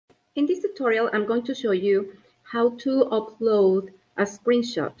In this tutorial, I'm going to show you how to upload a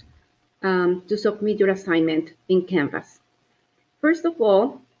screenshot to submit your assignment in Canvas. First of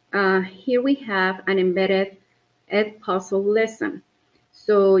all, here we have an embedded Edpuzzle lesson.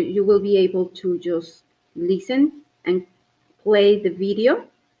 So you will be able to just listen and play the video,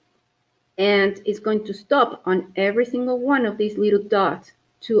 and it's going to stop on every single one of these little dots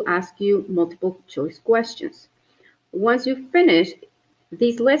to ask you multiple choice questions. Once you finish,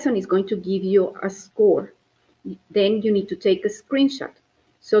 this lesson is going to give you a score. Then you need to take a screenshot.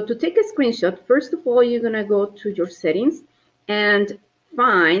 So to take a screenshot, first of all, you're going to go to your settings and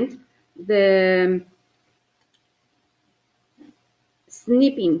find the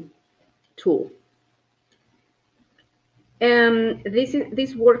Snipping Tool.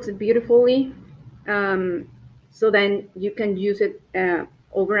 This works beautifully, so then you can use it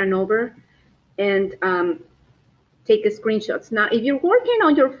over and over and take screenshots. Now, if you're working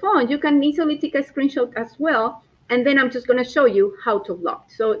on your phone, you can easily take a screenshot as well, and then I'm just going to show you how to upload.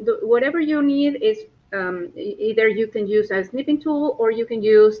 So whatever you need is either you can use a snipping tool or you can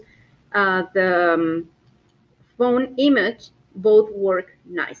use the phone image. Both work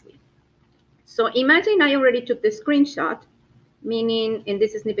nicely. So imagine I already took the screenshot, meaning in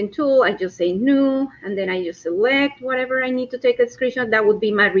this snipping tool, I just say new, and then I just select whatever I need to take a screenshot. That would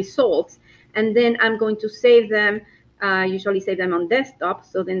be my results. And then I'm going to save them, usually save them on desktop.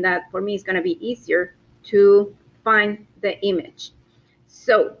 So then that for me is going to be easier to find the image.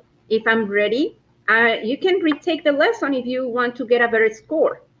 So if I'm ready, you can retake the lesson if you want to get a better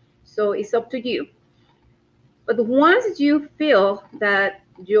score. So it's up to you. But once you feel that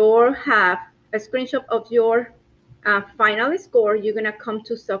you have a screenshot of your final score, you're going to come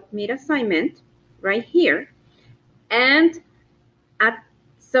to submit assignment right here, and a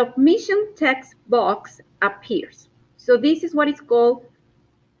submission text box appears. So this is what is called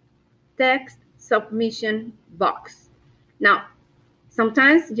text submission box. Now,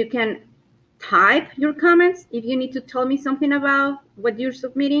 sometimes you can type your comments if you need to tell me something about what you're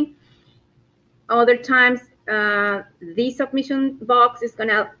submitting. Other times, the submission box is going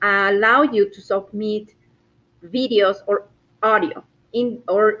to allow you to submit videos or audio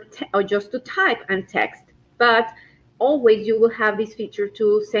or just to type and text, but always you will have this feature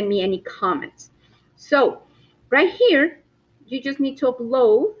to send me any comments. So right here, you just need to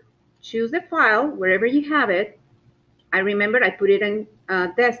upload, choose the file wherever you have it. I remember I put it in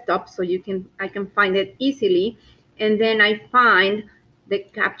desktop so I can find it easily, and then I find the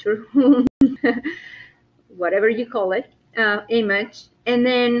capture whatever you call it, image, and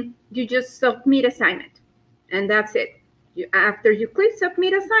then you just submit assignment, and that's it. After you click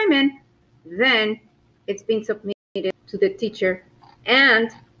submit assignment, then it's been submitted to the teacher,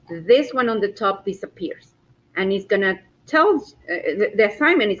 and this one on the top disappears, and it's gonna tell the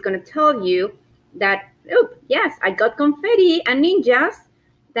assignment is gonna tell you that, oh yes, I got confetti and ninjas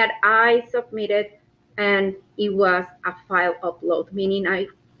that I submitted, and it was a file upload, meaning I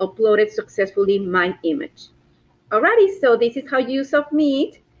uploaded successfully my image. Alrighty, so this is how you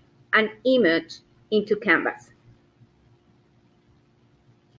submit an image into Canvas.